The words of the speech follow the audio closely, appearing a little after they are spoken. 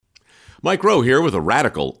Mike Rowe here with a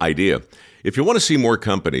radical idea. If you want to see more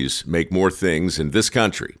companies make more things in this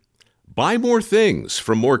country, buy more things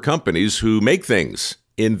from more companies who make things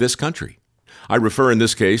in this country. I refer in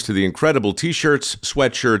this case to the incredible t-shirts,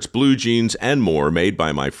 sweatshirts, blue jeans, and more made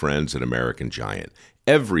by my friends at American Giant.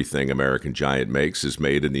 Everything American Giant makes is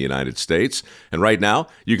made in the United States. And right now,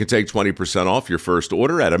 you can take 20% off your first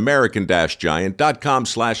order at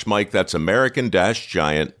american-giant.com/Mike. That's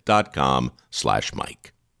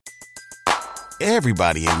american-giant.com/Mike.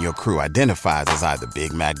 Everybody in your crew identifies as either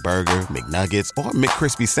Big Mac Burger, McNuggets, or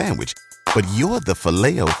McCrispy Sandwich. But you're the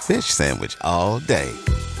Filet-O-Fish Sandwich all day.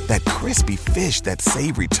 That crispy fish, that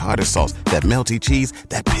savory tartar sauce, that melty cheese,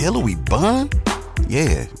 that pillowy bun.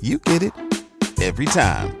 Yeah, you get it. Every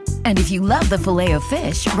time. And if you love the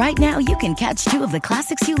Filet-O-Fish, right now you can catch two of the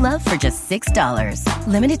classics you love for just $6.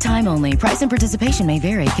 Limited time only. Price and participation may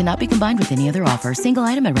vary. Cannot be combined with any other offer. Single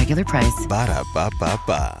item at regular price.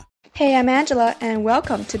 Ba-da-ba-ba-ba. Hey, I'm Angela, and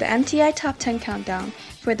welcome to the MTI Top 10 Countdown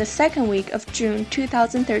for the second week of June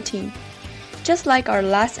 2013. Just like our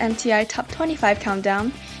last MTI Top 25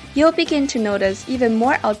 Countdown, you'll begin to notice even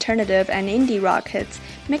more alternative and indie rock hits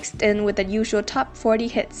mixed in with the usual top 40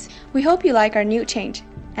 hits. We hope you like our new change.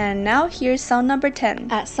 And now here's song number 10.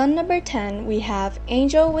 At song number 10, we have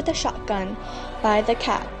Angel with a Shotgun by The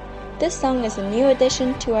Cat. This song is a new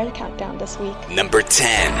addition to our countdown this week. Number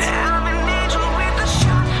 10.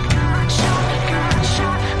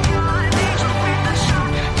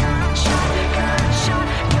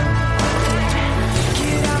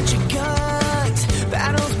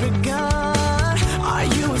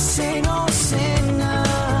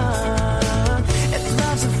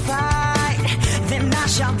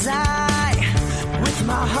 I'll die with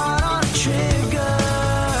my heart on a trigger.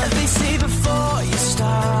 They say before you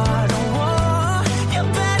start a war, you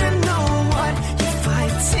better know what you're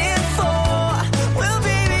fighting for. Well,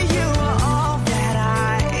 baby, you are all that I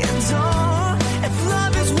adore. If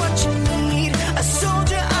love is what you need, a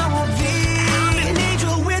soldier I will be. I'm an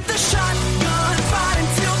angel with a shotgun, fighting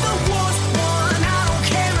till the war's won. I don't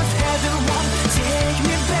care if heaven won't take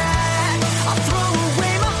me back. I'll throw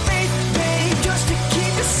away my faith, babe, just to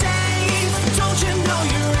keep it safe. Don't you know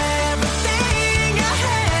you're everything I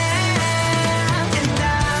have? And I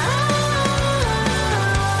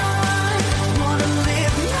wanna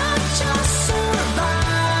live, not just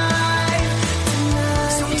survive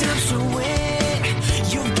tonight. Sometimes to win,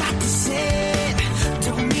 you've got to sin.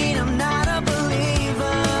 Don't mean I'm not a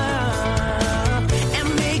believer.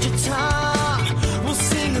 And Major Tom will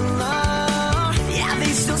sing along. Yeah,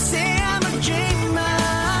 they still say I'm a dreamer.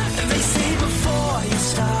 They say before you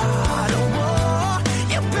start a war,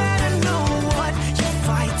 you better know what you're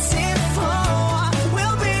fighting for.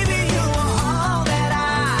 Well, baby, you are all that I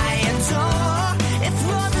adore. If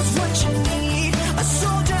love is what you need, a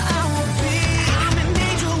soldier I will be. I'm an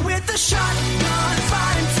angel with a shotgun,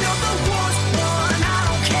 fighting till the war's won. I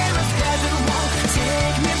don't care if heaven won't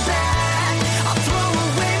take me back. I'll throw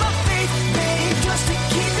away my faith, babe, just to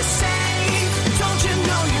keep it safe. Don't you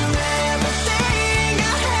know you're everything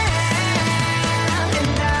I have?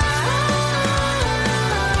 And I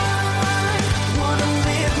wanna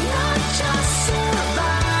live, not just survive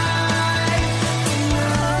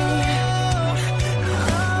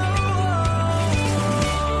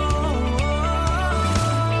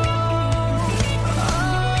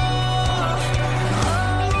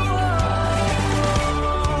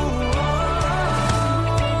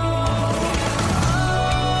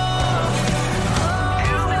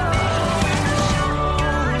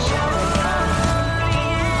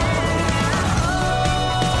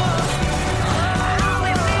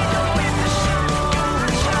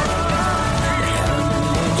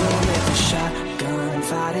shotgun,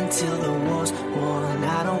 fighting till the war's won.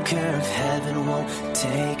 I don't care if heaven won't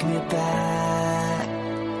take me back.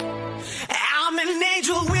 I'm an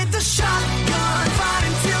angel with a shotgun,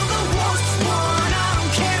 fighting till the war's won. I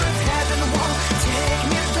don't care if heaven won't take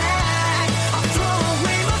me back. I'll throw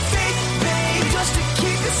away my faith, babe, just to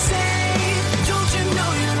keep it safe. Don't you know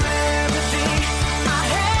you're everything I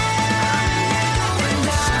have? And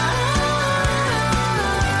I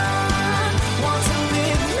want to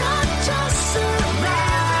live, not just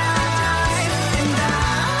survive. And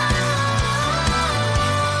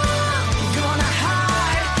I'm gonna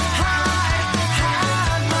hide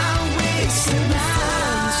my ways tonight.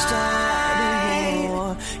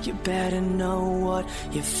 You better know what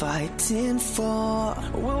you're fighting for.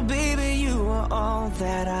 Well, baby, you are all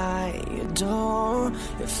that I adore.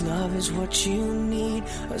 If love is what you need,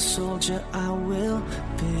 a soldier I will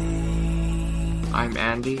be. I'm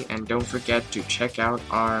Andy, and don't forget to check out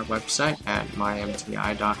our website at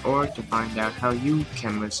mymti.org to find out how you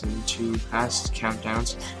can listen to past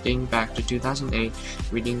countdowns dating back to 2008,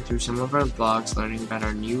 reading through some of our blogs, learning about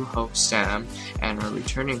our new host Sam, and our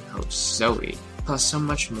returning host Zoe, plus so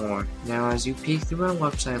much more. Now as you peek through our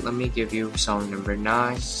website, let me give you song number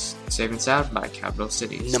 9, Safe and Sound by Capital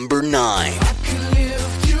Cities. Number 9. I can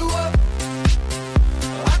lift you up.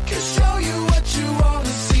 I can show you what you wanna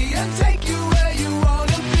see and take you where you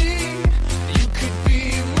wanna be. You could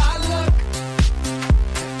be my luck.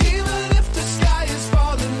 Even if the sky is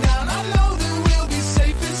falling down, I know that we'll be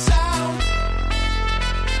safe and sound.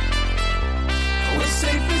 We're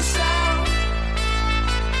safe and sound.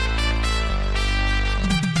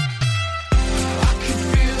 I can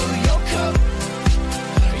fill your cup.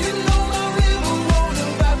 You know my river won't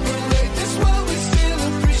evaporate. This world we still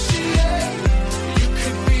appreciate. You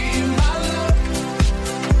could be my luck.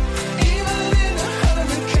 Even in a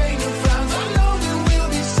hurricane of frowns, I know that we'll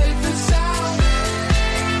be safe and sound.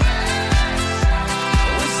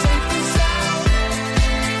 We're safe and sound.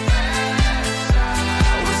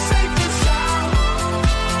 We're safe and sound.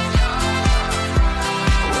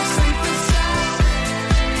 We're safe and sound.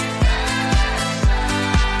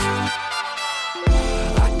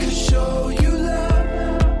 I could show you love.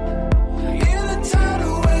 In a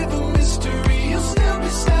tidal wave of mystery, you'll still be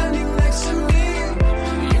standing next to me.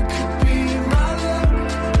 You could be my luck.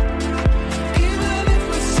 Even if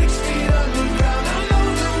we're 6 feet underground, I know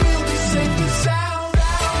that we'll be safe and sound.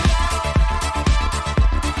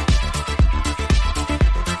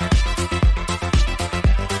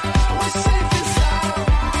 We're safe and sound.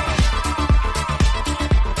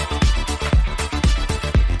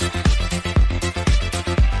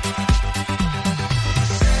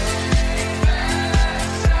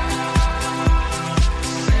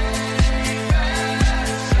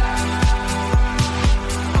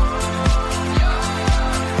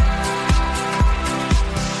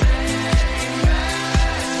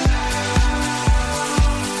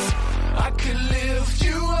 I could lift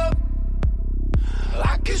you up.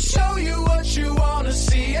 I could show you what you wanna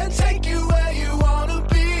see and take you where you wanna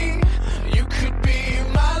be. You could be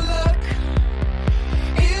my luck.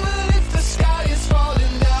 Even if the sky is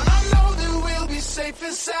falling down, I know that we'll be safe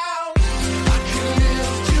and sound. I could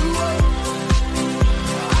lift you up.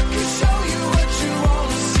 I could show you what you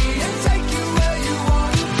wanna see and take you where you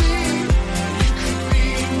wanna be. You could be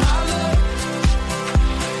my luck.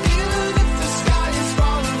 Even if the sky is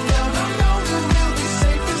falling down, I know that we'll be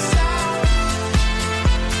safe and sound.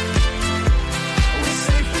 We're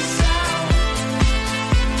safe and sound.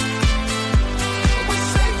 We're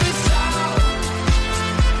safe and sound.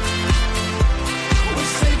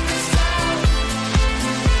 We're safe and sound.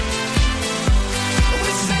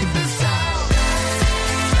 We're safe and sound. We're safe and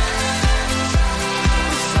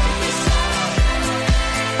sound.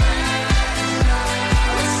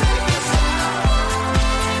 We're safe and sound.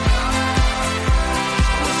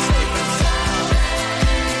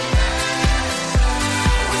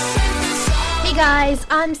 We're safe and sound. Hey guys,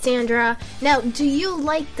 I'm Sandra. Now, do you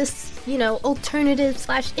like this, alternative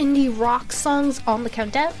 / indie rock songs on the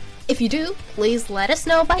countdown? If you do, please let us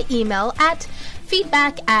know by email at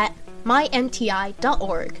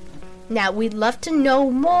feedback@mymti.org. Now, we'd love to know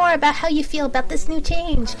more about how you feel about this new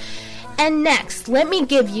change. And next, let me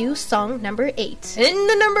give you song number 8. In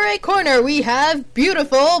the number 8 corner, we have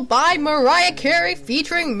Beautiful by Mariah Carey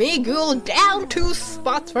featuring Miguel, down 2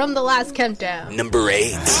 spots from the last countdown. Number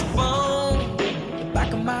 8. Phone, the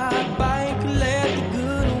back of my bike, let the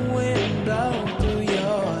good wind blow through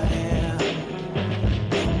your hair.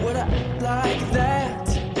 Would I like that?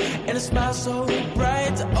 And a smile so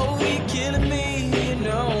bright, oh, you're killing me, you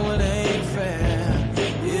know it ain't fair.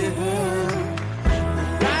 Yeah.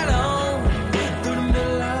 Right on, through the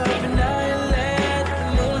middle of the night, let the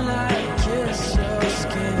moonlight kiss your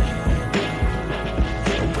skin.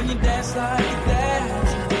 And when you dance like that,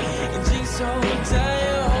 your jeans so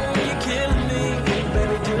tight, oh, you're killing me,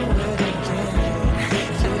 baby, do it again.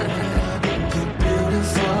 Yeah, you're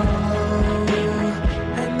beautiful,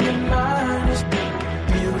 and your mind is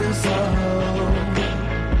beautiful.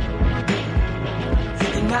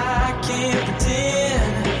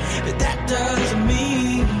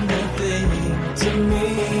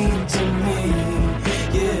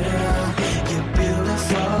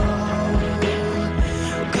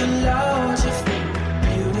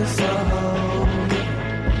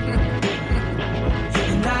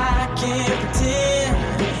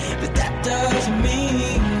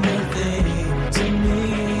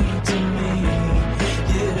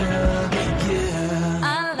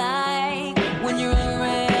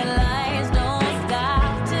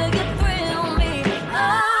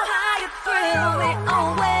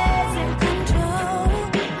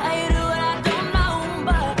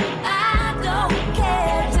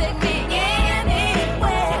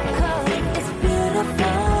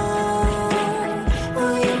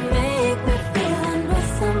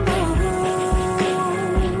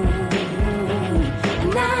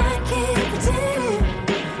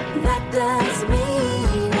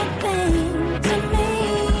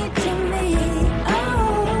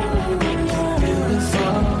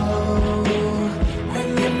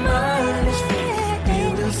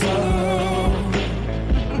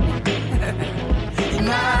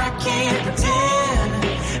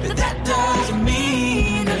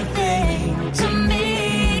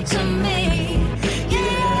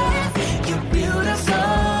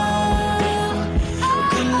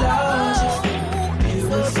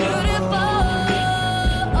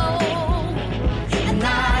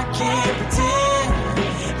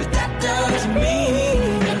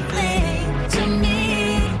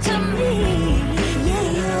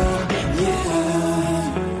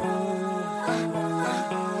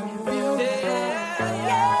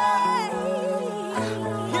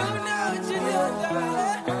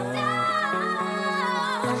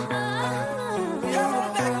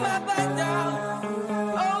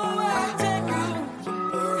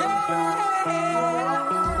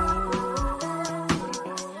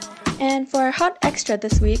 And for our hot extra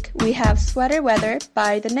this week, we have Sweater Weather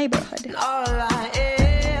by The Neighborhood. All I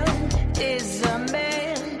am is a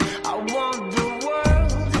man. I want the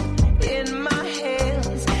world in my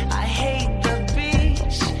hands. I hate the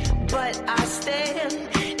beach, but I stand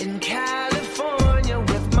in California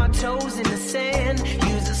with my toes in the sand.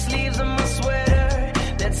 Use the sleeves of my sweater.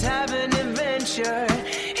 Let's have an adventure.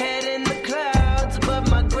 Head in the clouds, but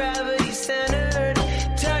my gravity centered.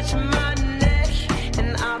 Touch my neck,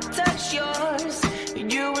 and I'll touch yours.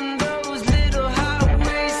 You and those little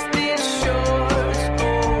high-waisted shorts.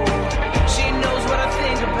 Oh, she knows what I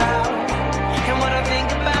think about, and what I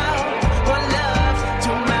think about. One love,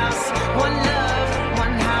 two mouths. One love,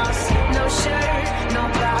 one house. No shirt, no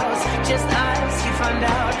blouse, just us. You find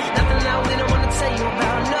out nothing that we don't want to tell you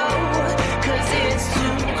about. No, 'cause it's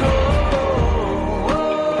too cold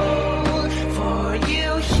for you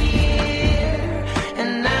here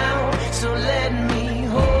and now. So let me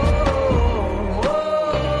hold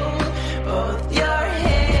both your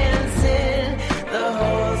hands in the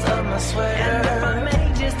holes of my sweater. And if I may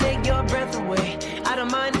just take your breath away, I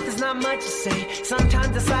don't mind if there's not much to say.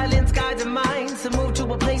 Sometimes the silence guides our minds to move to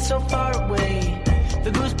a place so far away.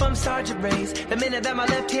 The goosebumps start to raise the minute that my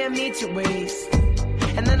left hand meets your waist.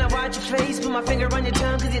 And then I watch your face, put my finger on your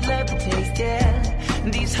tongue 'cause you love the taste, yeah.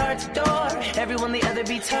 These hearts adore everyone the other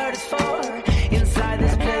beats hardest for. Inside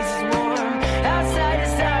this place is warm, outside it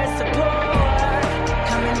starts to pour.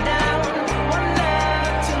 Coming down, one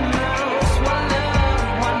love, two mouths. One love,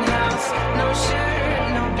 one house. No shirt,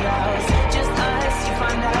 no blouse, just us. You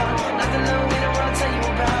find out nothing that we don't want to tell you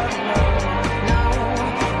about. No, no,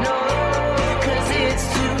 no, 'cause it's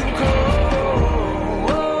too cold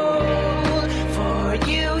for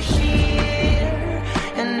you here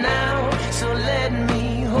and now. So let me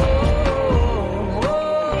hold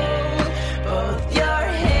both your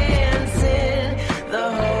hands in the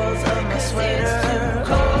holes of my sweater. It's too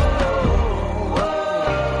cold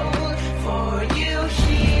for you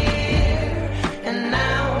here and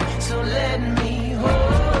now. So let me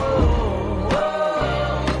hold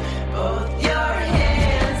both your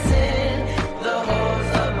hands in the holes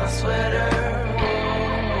of my sweater.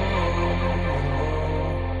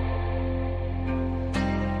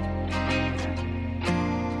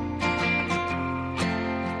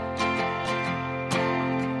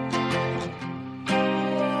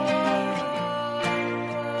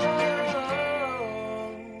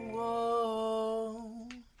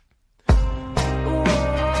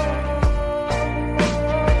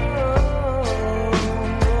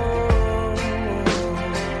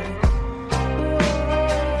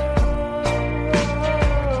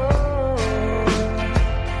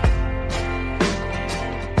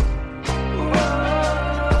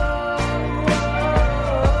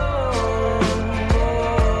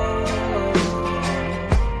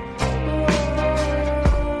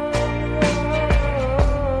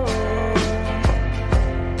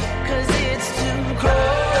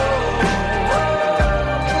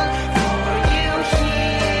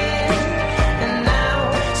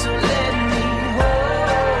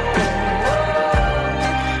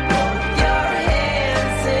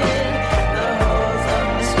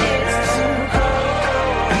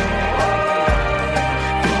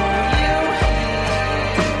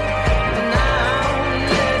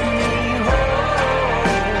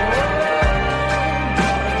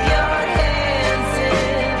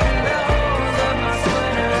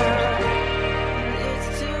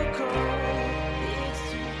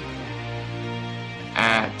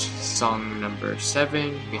 Song number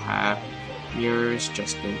 7, we have Mirrors,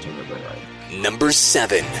 Justin Timberlake. Number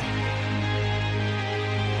 7.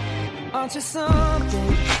 Aren't you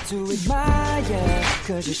something to admire?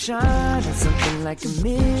 'Cause you shine on something like a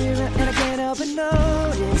mirror, and I can't help but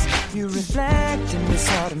notice you reflect in this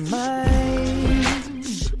heart of mine.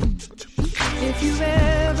 If you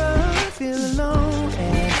ever feel alone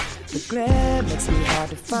and the glare makes me hard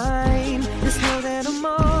to find, just know that I'm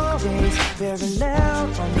always very loud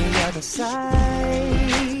on the other side.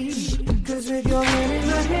 'Cause with your hand in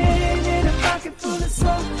my hand and a pocket full of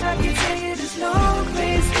smoke, I can tell you there's no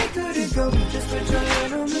place we couldn't go. Just put your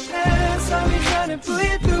hand on the past, I'll be trying to pull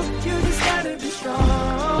you through. You just gotta be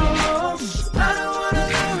strong. I don't wanna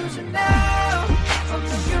lose you now. I'm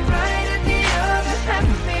looking right at the other half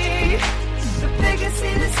of me. The biggest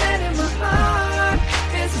see the set in my heart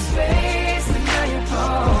is a space, and now you're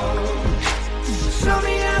home. Show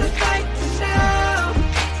me how to fight for now,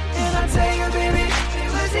 and I'll tell you, baby, it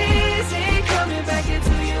was easy coming back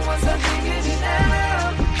into you once I figured it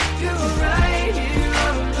out. You were right here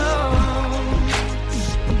all alone.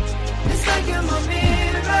 It's like you're my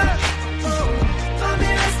mirror.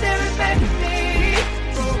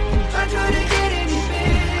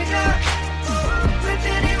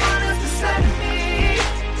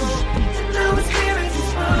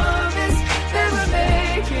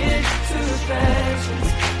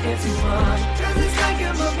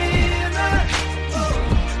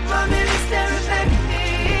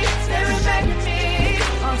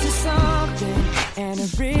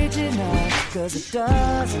 'cause it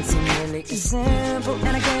doesn't seem really as simple.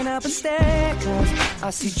 And I can't help but stare, 'cause I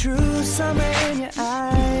see true summer in your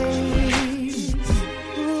eyes.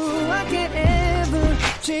 Ooh, I can't ever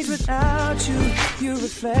change without you. You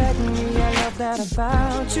reflect me, I love that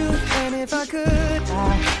about you. And if I could,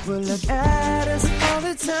 I would look at us all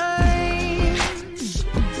the time.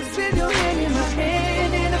 'Cause with your hand in my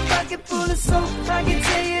hand and a pocket full of soap, I can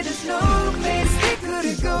tell you there's no place we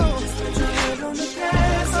couldn't go. Just put your head on the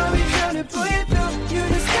past, I'll be trying to pull you through. You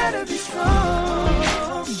just gotta be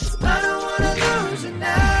strong. I don't wanna lose you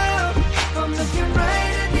now. I'm looking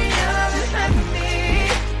right at the other half of me,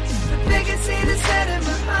 but they can see the set in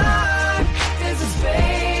my heart. There's a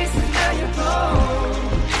space and now you're home.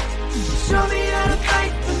 Show me how to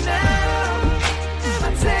fight for now. I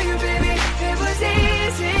tell you, baby, it was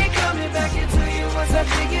easy coming back into you once I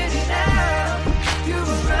figured it out. You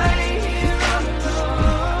were right here all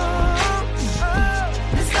along.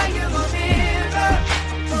 Oh, it's like you're my mirror.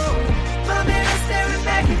 Oh, my mirror staring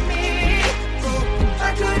back at me. Oh, I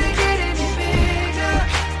couldn't get any bigger.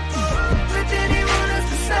 Oh, with anyone else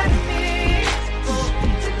beside me. Oh,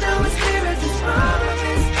 and now it's clear as this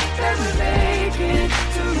promise that we're making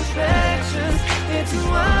two reflections into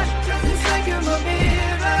one. 'Cause it's like you're my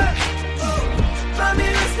mirror. Oh, my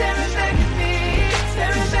mirror staring back at me,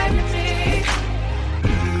 staring back at me.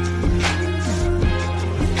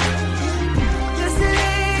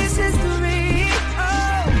 Yesterday's history.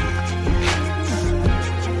 Oh,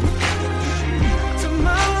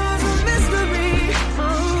 tomorrow's a mystery.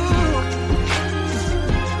 Oh,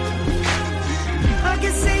 I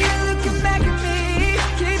can see you looking back at me.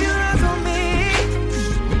 Keep your eyes on me,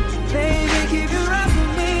 baby. Keep your eyes on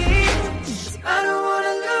me. 'Cause I don't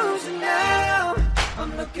wanna lose you now.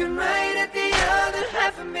 I'm looking right at the other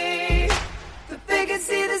half of me, but they can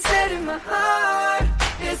see the set in my heart.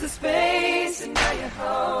 There's the space and now you're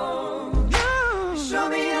home. You show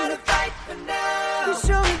me how to fight for now. You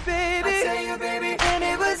show me, baby. I tell you, baby, and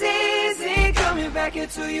it was easy coming back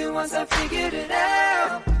into you once I figured it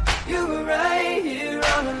out. You were right here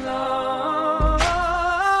all along.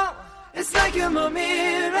 It's like you're my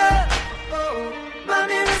mirror. Oh, my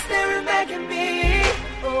mirror staring back at me.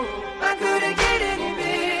 Oh, I couldn't get any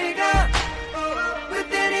bigger. Oh, with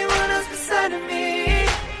anyone else beside of me.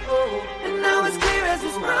 Oh, and now it's clear as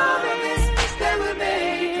this promise that we're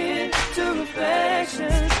making two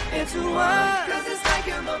reflections into one. 'Cause it's like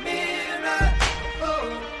you're my mirror. Oh,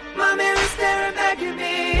 my mirror staring back at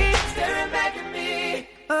me, staring back at me.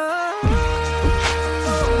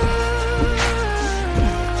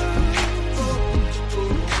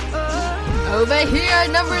 Over here at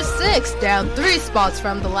number 6, down 3 spots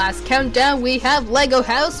from the last countdown, we have Lego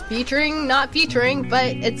House featuring, not featuring, but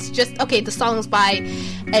it's just, okay, the song's by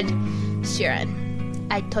Ed Sheeran.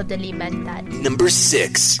 I totally meant that. Number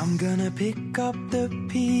 6. I'm gonna pick up the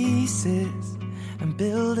pieces and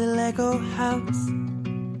build a Lego house.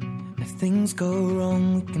 If things go wrong,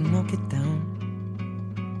 we can knock it down.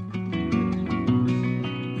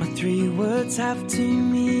 My 3 words have 2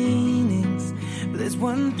 meanings, but there's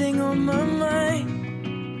one thing on my mind.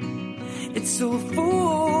 It's all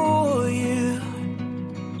for you.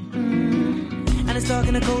 And it's dark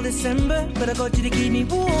in a cold December, but I got you to keep me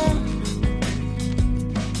warm.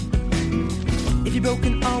 If you're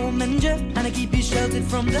broken, I will mend you, and I keep you sheltered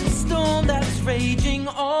from the storm that's raging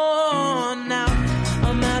on. Now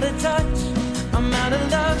I'm out of touch, I'm out of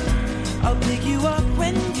love. I'll pick you up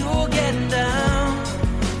when you're getting down.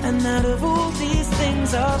 And out of all these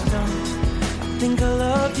things I've done, I think I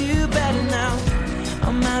love you better now.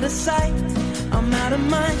 I'm out of sight, I'm out of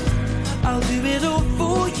mind. I'll do it all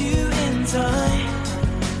for you in time.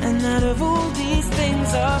 And out of all these things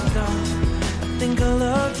I've done, I think I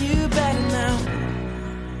love you better now.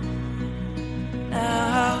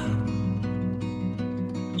 Now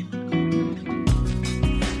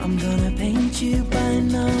I'm gonna paint you by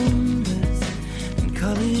numbers and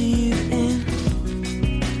color you in.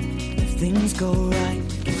 If things go right,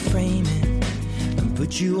 we can frame it and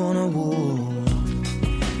put you on a wall.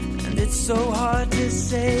 And it's so hard to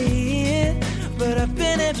say it, but I've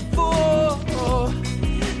been it before.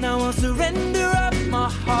 Now I'll surrender up my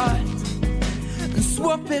heart and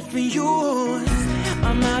swap it for yours.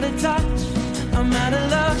 I'm out of touch, I'm out of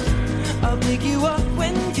love. I'll pick you up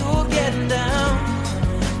when you're getting down.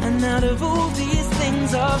 And out of all these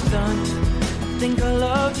things I've done, I think I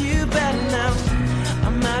love you better now.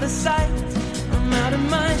 I'm out of sight, I'm out of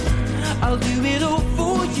mind. I'll do it all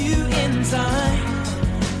for you in time.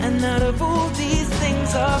 And out of all these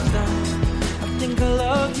things I've done, I think I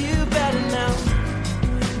love you better now.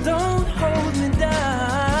 Don't hold me down.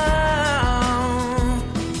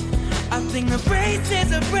 I think the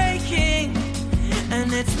braces are breaking.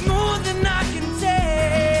 and it's more than I can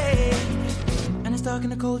take. And it's dark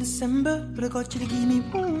in a cold December, but I got you to keep me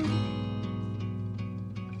warm.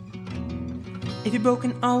 If you're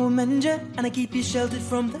broken, I will mend you, and I keep you sheltered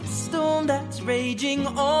from the storm that's raging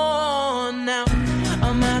on. Now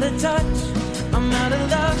I'm out of touch, I'm out of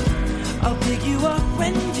luck. I'll pick you up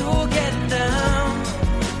when you're getting down.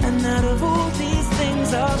 And out of all these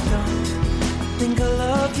things I've done, I think I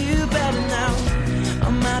love you better now.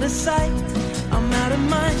 I'm out of sight, I'm out of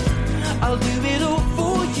mind. I'll do it all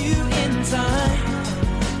for you in time.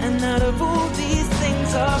 And out of all these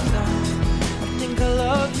things I've done, I think I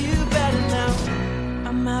love you better now.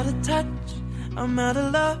 I'm out of touch, I'm out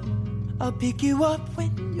of love. I'll pick you up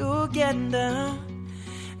when you're getting down.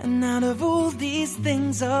 And out of all these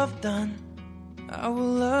things I've done, I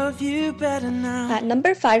will love you better now. At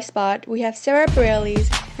number 5 spot, we have Sarah Bareilles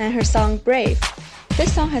and her song Brave.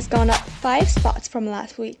 This song has gone up 5 spots from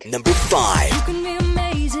last week. Number 5. You can be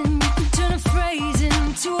amazing, you can turn a phrase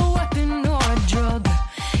into a weapon or a drug.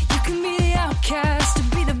 You can be the outcast to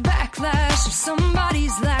be the backlash of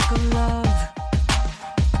somebody's lack of love.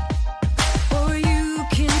 Or you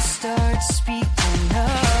can start speaking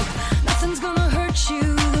up. Nothing's gonna hurt you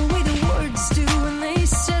the way the words do when they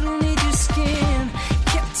settle neath your skin.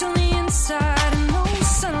 Kept on the inside and no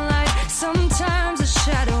sunlight, sometimes a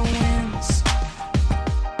shadow wins.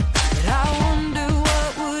 But I wonder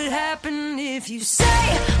what would happen if you say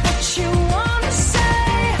what you wanna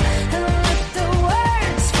say and let the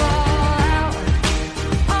words fall out.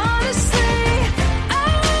 Honestly, I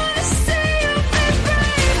wanna see you be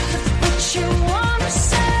brave with what you wanna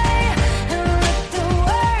say and let the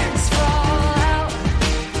words fall out.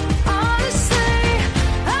 Honestly,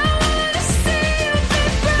 I wanna see you be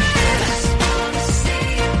brave. Just wanna see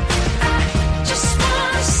you. I just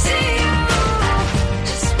wanna see you.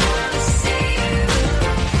 Just wanna see you.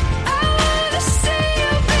 I wanna see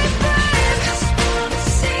you be brave. Just wanna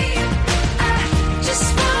see you. I just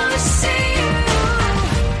wanna see you.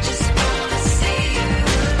 Just wanna see you.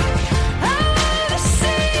 I wanna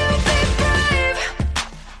see you be brave.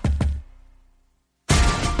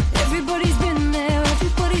 Everybody's been there,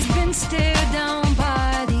 everybody's been stared down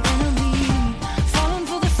by the enemy. Falling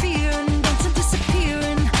for the fear and dancing,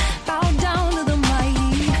 disappearing. Bow down to the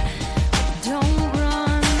mighty. Don't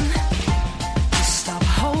run. Just stop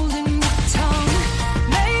holding your tongue.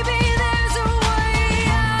 Maybe there's a way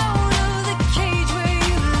out of the cage where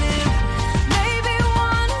you live. Maybe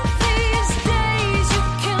one of these days you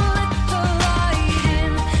can let the light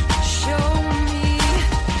in. Show me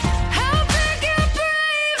how big your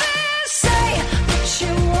brave is. Say what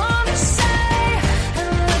you wanna say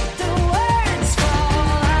and let the words fall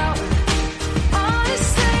out.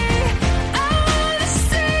 Honestly, I wanna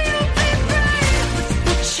see you be brave with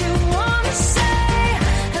what you wanna say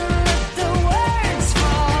and let the words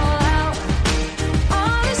fall out.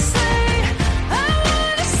 Honestly, I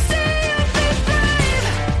wanna see you be brave.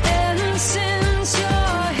 And since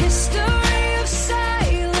your history of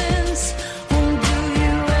silence won't do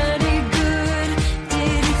you any good,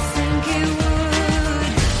 did you think it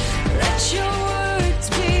would? Let your words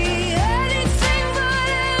be anything but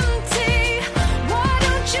empty. Why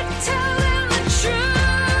don't you tell them the truth?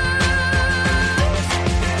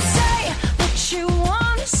 Say what you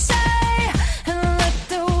wanna say and let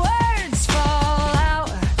the words fall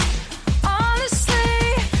out. Honestly,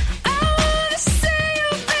 I wanna see you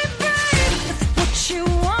be brave with what you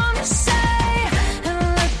wanna say and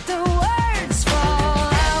let the words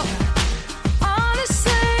fall out.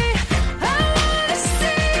 Honestly, I wanna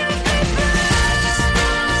see you be brave. Just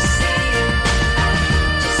wanna see you.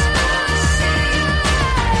 Just wanna see you.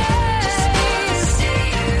 Just wanna see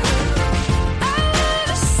you. I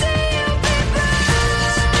wanna see you be brave.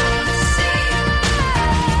 Just wanna see you.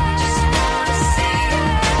 Just wanna see you.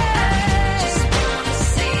 Just wanna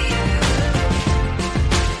see you.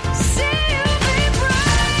 See you be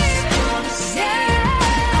brave. Just wanna see you.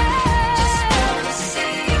 Just wanna see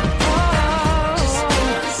you. Just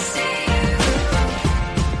wanna see you.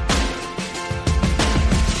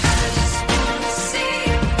 Just wanna see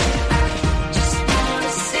you. Just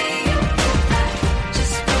wanna see you.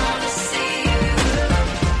 Just wanna see you.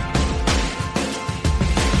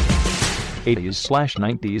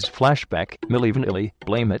 80s/90s flashback, Milli Vanilli,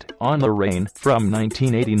 Blame It on the Rain, from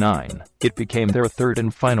 1989. It became their third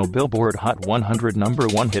and final Billboard Hot 100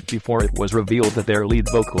 #1 hit before it was revealed that their lead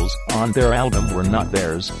vocals on their album were not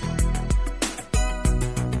theirs.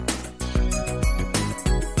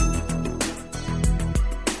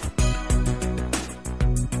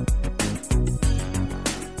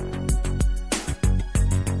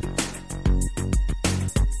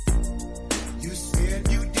 You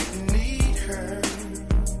said you didn't need her.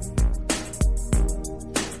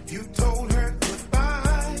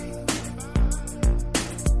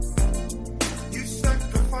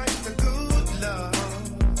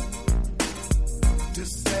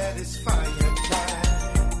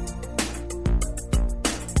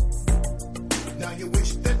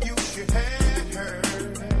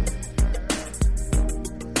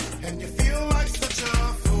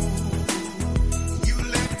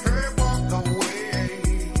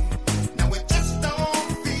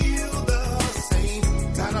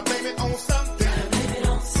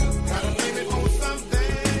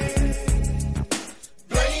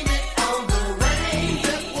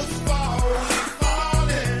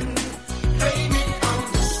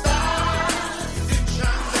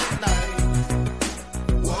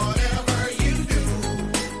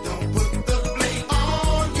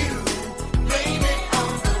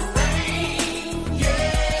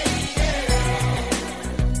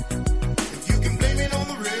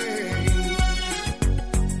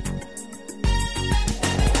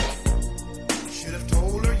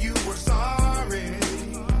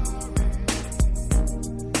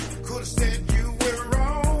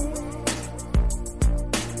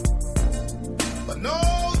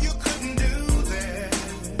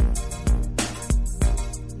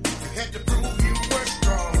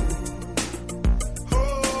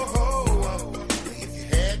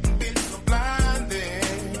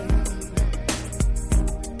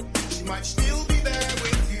 might still be there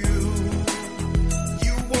with you.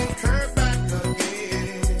 You want her back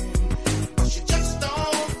again, but she just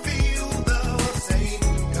don't feel the same.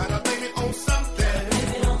 Gotta blame it on something.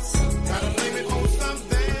 Gotta blame it on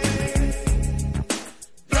something.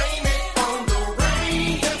 Blame it on the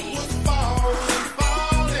rain that was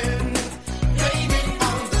falling. Blame it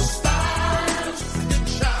on the stars that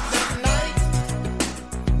shine at night.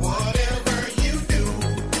 Whatever you do,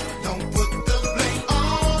 don't put the blame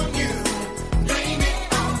on you. Blame it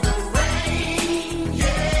on the rain,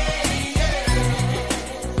 yeah.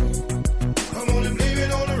 Come on and blame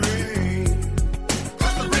it on the rain.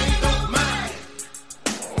 'Cause the rain don't mind,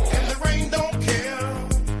 and the rain don't care.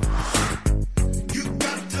 You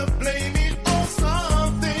got to blame it on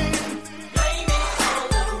something. Blame it on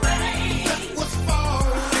the rain that was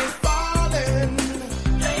falling.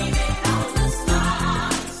 Blame it on the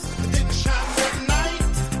stars that didn't shine that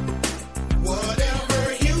night. Whatever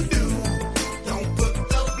you do, don't put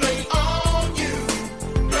the blame on you.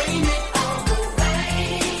 Blame it on the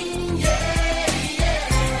rain, yeah.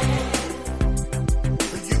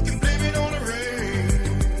 You can blame it on the rain.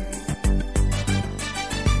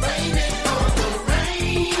 Blame it on the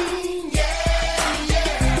rain, yeah.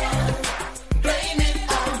 Blame it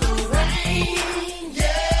on the rain,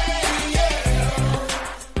 yeah.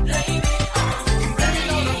 Blame it on the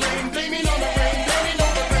rain, blame it on the rain, blame it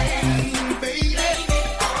on the rain, baby. Blame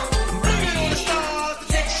it on the stars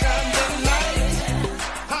that shine the light.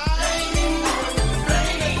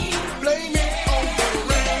 Blame it on the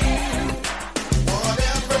rain.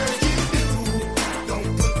 Whatever you do, don't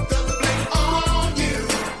put the blame on you.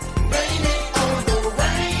 Blame it on the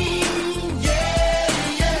rain, yeah.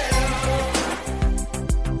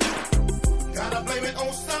 Gotta blame it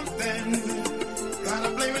on something. Gotta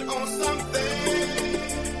blame it on something.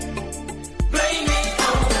 Blame it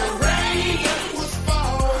on the rain that was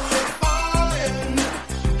falling.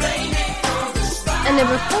 Blame it on the stars. And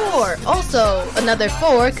number 4, also another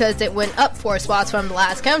 4 because it went up 4 spots from the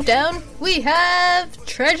last countdown. We have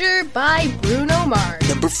Treasure by Bruno Mars.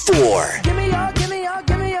 Number 4. Give me your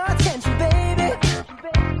attention, baby.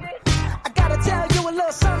 I gotta tell you a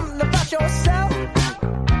little something about yourself.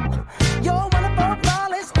 You're wonderful,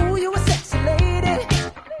 flawless, ooh, you a sexy lady.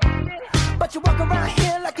 But you walk around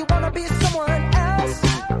here like you wanna be someone else.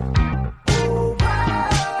 Ooh,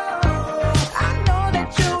 I know that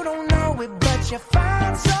you don't know it, but you're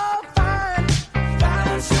fine, so fine.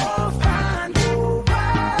 Fine, so fine. Ooh,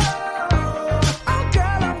 oh,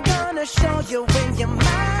 girl, I'm gonna show you when you're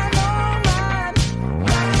mine, oh, mine.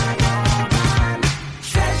 Mine, oh, mine.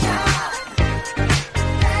 Treasure,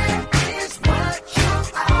 that is what you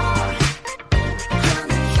are.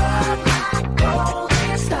 You're my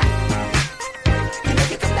golden star. You know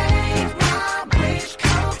you can make my wish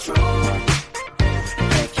come true.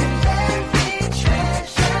 If you let me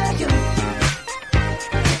treasure you.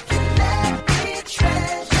 If you let me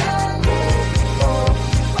treasure you.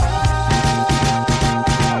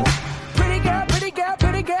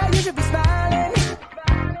 Pretty girl, you should be smiling.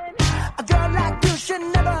 A girl like you should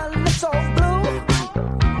never look so blue.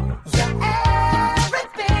 You're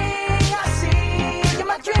everything I see in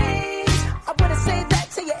my dreams. I wouldn't say that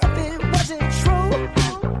to you if it wasn't true.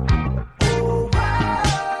 Ooh,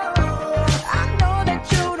 I know that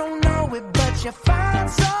you don't know it, but you're fine,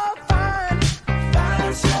 so fine.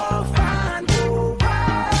 Fine, so fine. Ooh,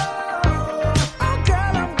 oh,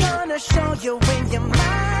 girl, I'm gonna show you when you're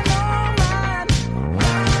mine, oh, mine.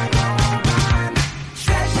 Mine, oh, mine.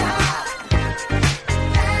 Treasure,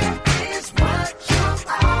 that is what you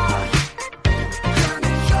are. You're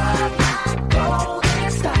my golden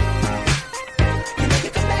star. You know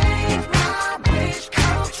you can make my wish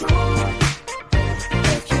come true.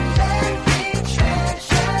 If you let me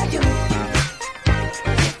treasure you.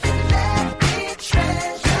 If you let me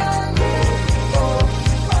treasure you.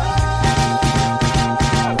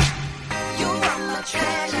 You are my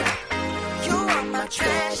treasure. You are my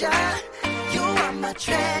treasure. You are my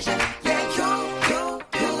treasure. Yeah, you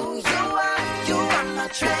are my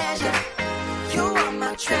treasure. You are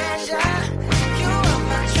my treasure. You are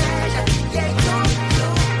my treasure. Yeah, you are treasure.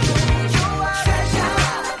 You are my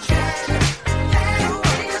treasure. You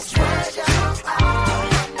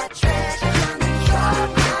are my treasure. You're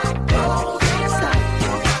my golden star.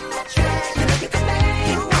 You are my treasure. You know you can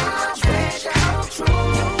make my treasure come true.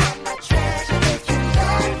 You are my treasure. If you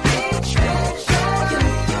let me treasure you.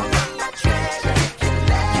 You are my treasure. If you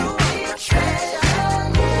let me treasure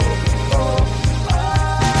you.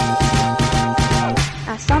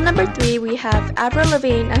 At song number 3, we have Avril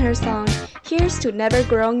Lavigne and her song Here's to Never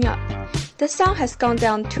Growing Up. The song has gone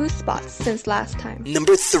down 2 spots since last time.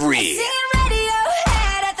 Number 3. Singing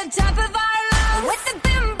Radiohead at the top of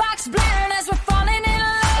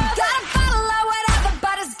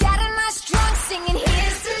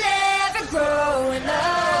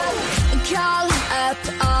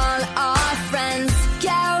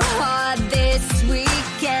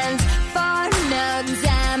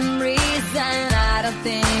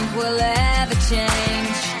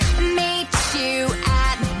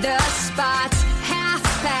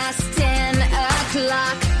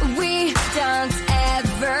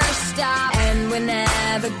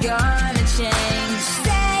never gonna change.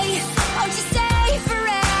 Stay, won't you stay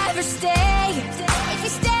forever? Stay, if you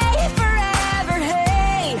stay forever,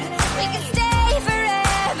 hey, we can stay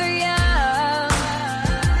forever young.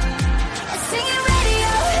 Singing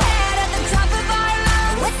Radiohead at the top of our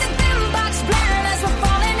lungs, with the boombox blaring as we're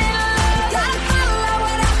falling in love. Gotta follow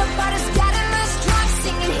whatever, but it's getting us drunk.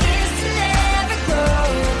 Singing here's to never grow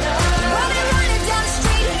up. We'll be running down the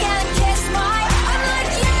street again, kiss my. I'm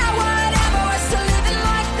like, yeah, whatever, we're still living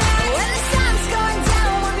like that. When the sun's going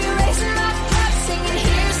down, we'll be raising our cups, singing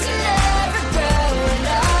here's to never growing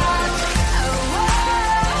up. Oh, oh,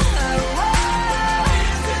 oh, oh.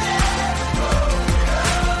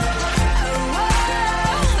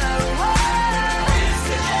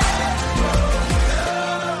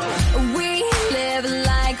 We live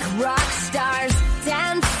like rock stars,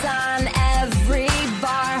 dance on every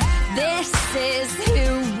bar. This is who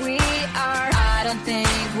we are. I don't think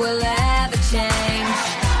we'll ever change.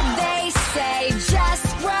 They say just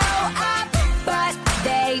grow up, but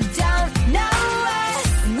they don't know us.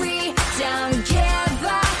 We don't give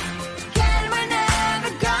up, and we're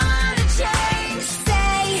never gonna change.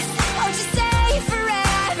 Stay, won't you stay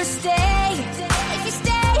forever? Stay, if you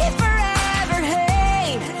stay forever,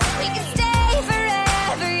 hey, we can stay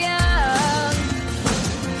forever young.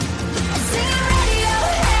 Singing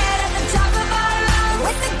Radiohead at the top of our lungs,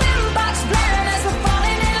 with the boombox blaring as we're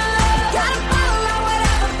falling in love. Gotta follow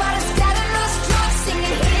whatever, but it's getting us drunk,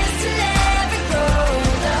 singing here's to never grow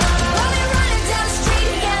up. We'll be running down the street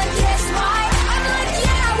again, kiss my. I'm like,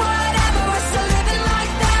 yeah, whatever, we're still living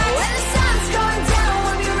like that. When the sun's going down,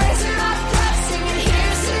 we'll be raising our cups, singing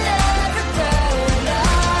here's to never grow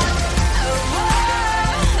up. Oh, oh,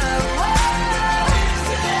 oh, oh.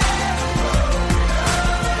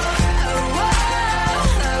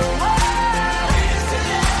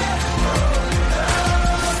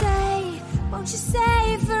 Stay, won't you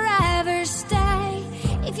stay forever? Stay,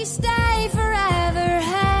 if you stay forever,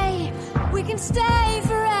 hey, we can stay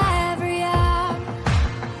forever, yeah.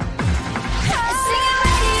 Singing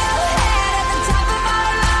Radiohead at the top of our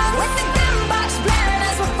lungs, with the boombox blaring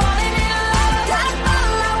as we're falling in love. Gotta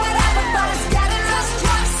follow whatever, but it's getting us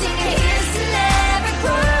drunk, singing here's to never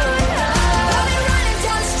growing up. We'll be running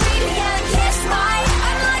down the street again, kiss my.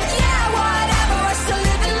 I'm like, yeah, whatever, we're still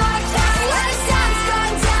living like that. When the sun's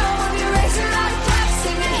going down, we'll be raising our cups,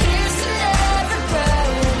 singing here's to never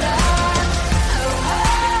growing up. Oh, oh,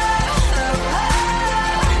 oh, oh.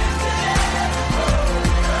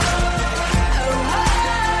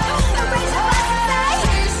 Raise your voice and say,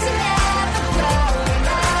 here's to never growing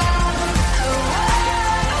up. Oh, oh,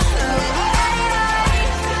 oh,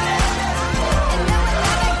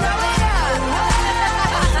 and then we'll never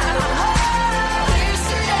growing up. Here's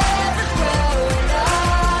to never growing up.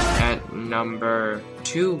 At number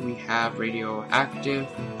 2, we have Radioactive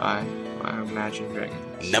by Imagine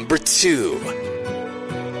Dragons. Number 2.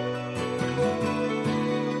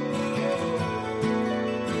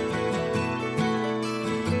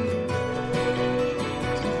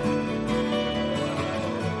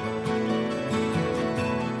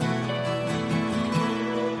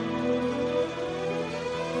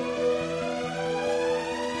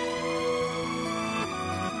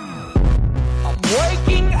 I'm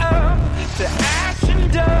waking up to ash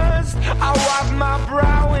and dust. I wipe my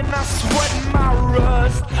brow and I sweat my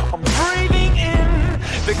rust. I'm breathing in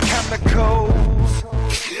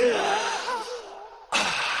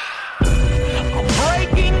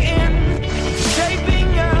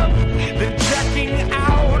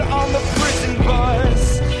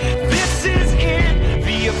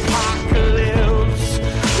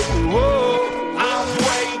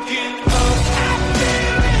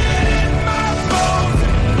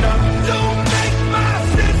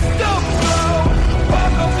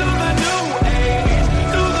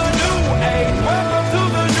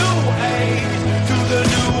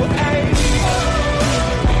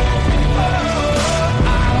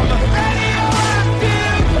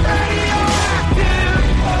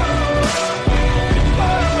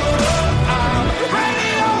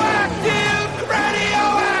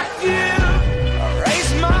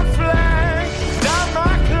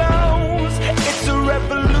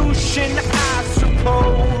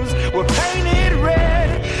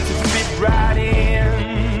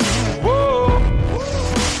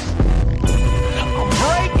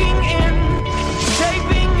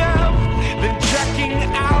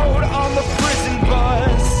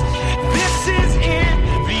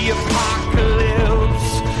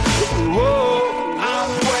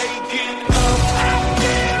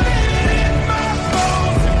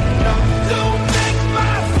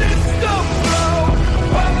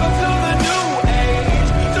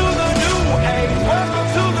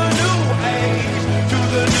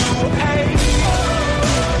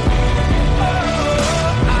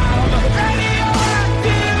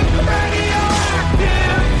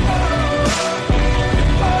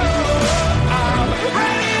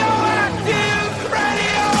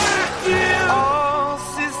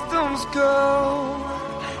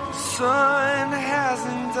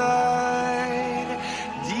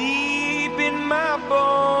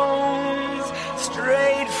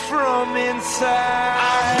from inside.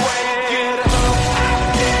 I'm waking up. I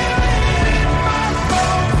feel it in my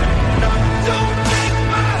bones. Enough to make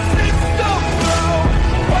my system blow.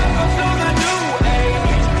 Welcome to the new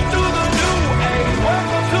age. To the new age.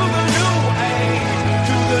 Welcome to the new age.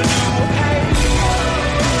 To the new age.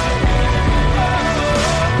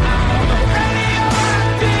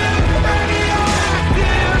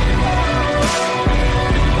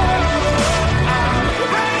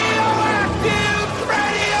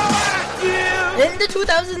 In the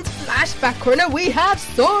 2000s flashback corner, we have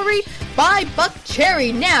Sorry by Buck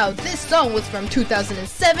Cherry. Now, this song was from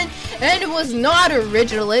 2007, and it was not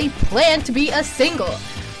originally planned to be a single.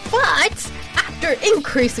 But after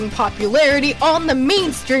increasing popularity on the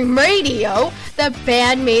mainstream radio, the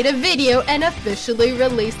band made a video and officially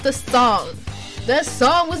released the song. The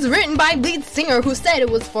song was written by lead singer who said it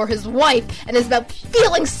was for his wife and is about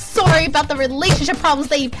feeling sorry about the relationship problems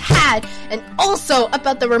they've had and also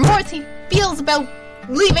about the remorse he feels about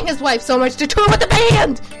leaving his wife so much to tour with the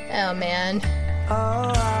band. Oh man.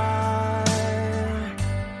 Oh, I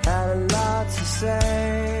had a lot to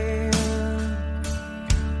say.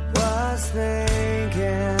 Was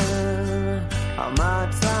thinking of my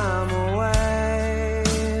time away.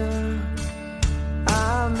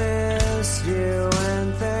 I missed you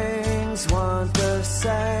when things weren't the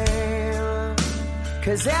same.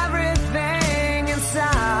 'Cause everything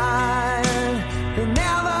inside, it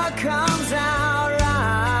never comes out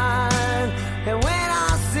right. And when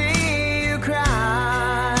I see you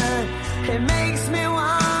cry, it makes me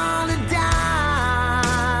wanna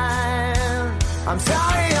die. I'm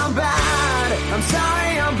sorry I'm bad, I'm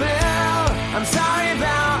sorry I'm Bill. I'm sorry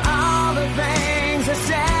about all the things I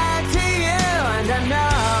said to you. And I know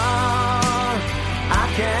I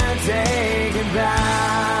can't take it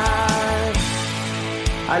back.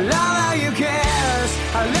 I love how you kiss,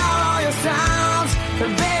 I love all your sounds.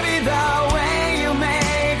 And baby, the way you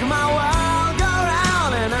make my world go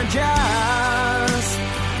round. And I just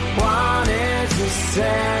wanted to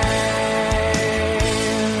say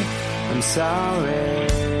I'm sorry.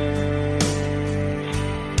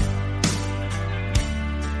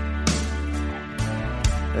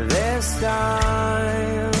 This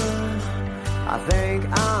time I think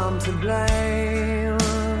I'm to blame.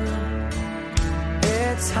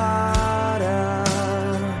 It's harder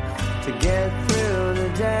to get through the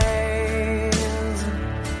days.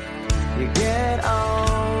 You get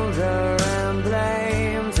older and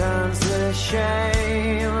blame turns to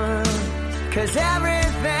shame. 'Cause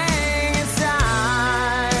everything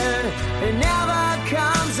inside, it never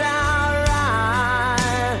comes out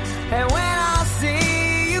right. And when I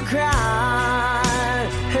see you cry,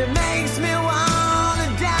 it makes me wanna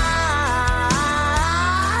die.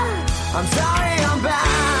 I'm sorry I'm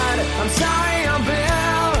bad, I'm sorry I'm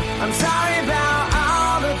Bill. I'm sorry about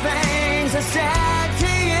all the things I said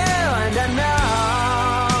to you. And I know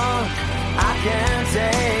I can't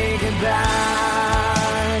take it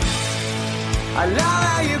back. I love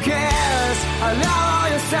how you kiss, I love all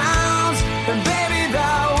your sounds. And baby,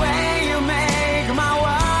 the way you make my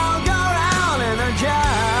world go round. And I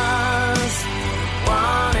just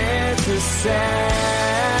wanted to say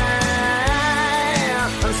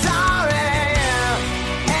I'm sorry.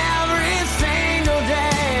 Every single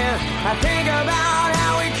day I think about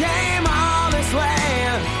how we came all this way.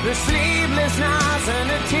 The sleepless nights and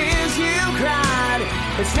the tears you cried.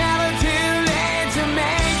 It's never too late to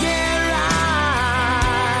make it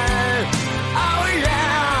right. Oh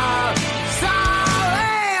yeah.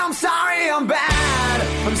 Sorry, I'm sorry I'm bad.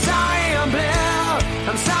 I'm sorry I'm Bill.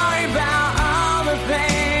 I'm sorry about all the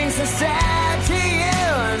things I said to you.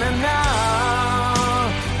 And I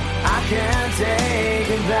know I can't take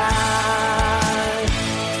it back.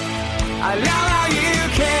 I love how you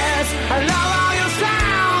kiss, I love all your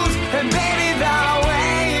sounds. And baby, the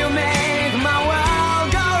way you make my world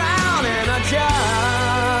go round. And I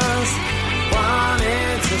just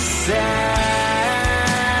wanted to say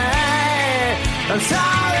I'm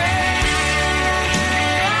sorry.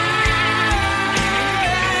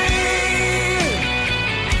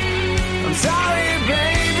 I'm sorry,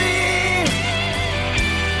 baby.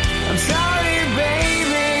 I'm sorry,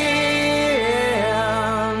 baby.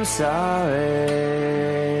 I'm sorry.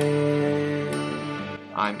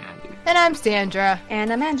 I'm Andy. And I'm Sandra.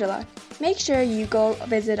 And I'm Angela. Make sure you go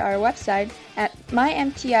visit our website at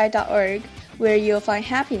mymti.org, where you'll find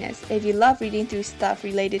happiness if you love reading through stuff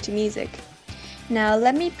related to music. Now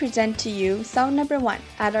let me present to you song number 1.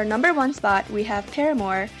 At our number 1 spot, we have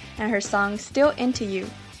Paramore and her song Still Into You.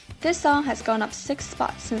 This song has gone up 6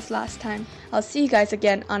 spots since last time. I'll see you guys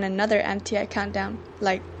again on another MTI countdown,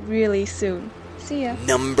 like really soon. See ya.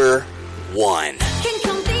 Number 1. Can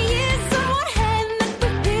come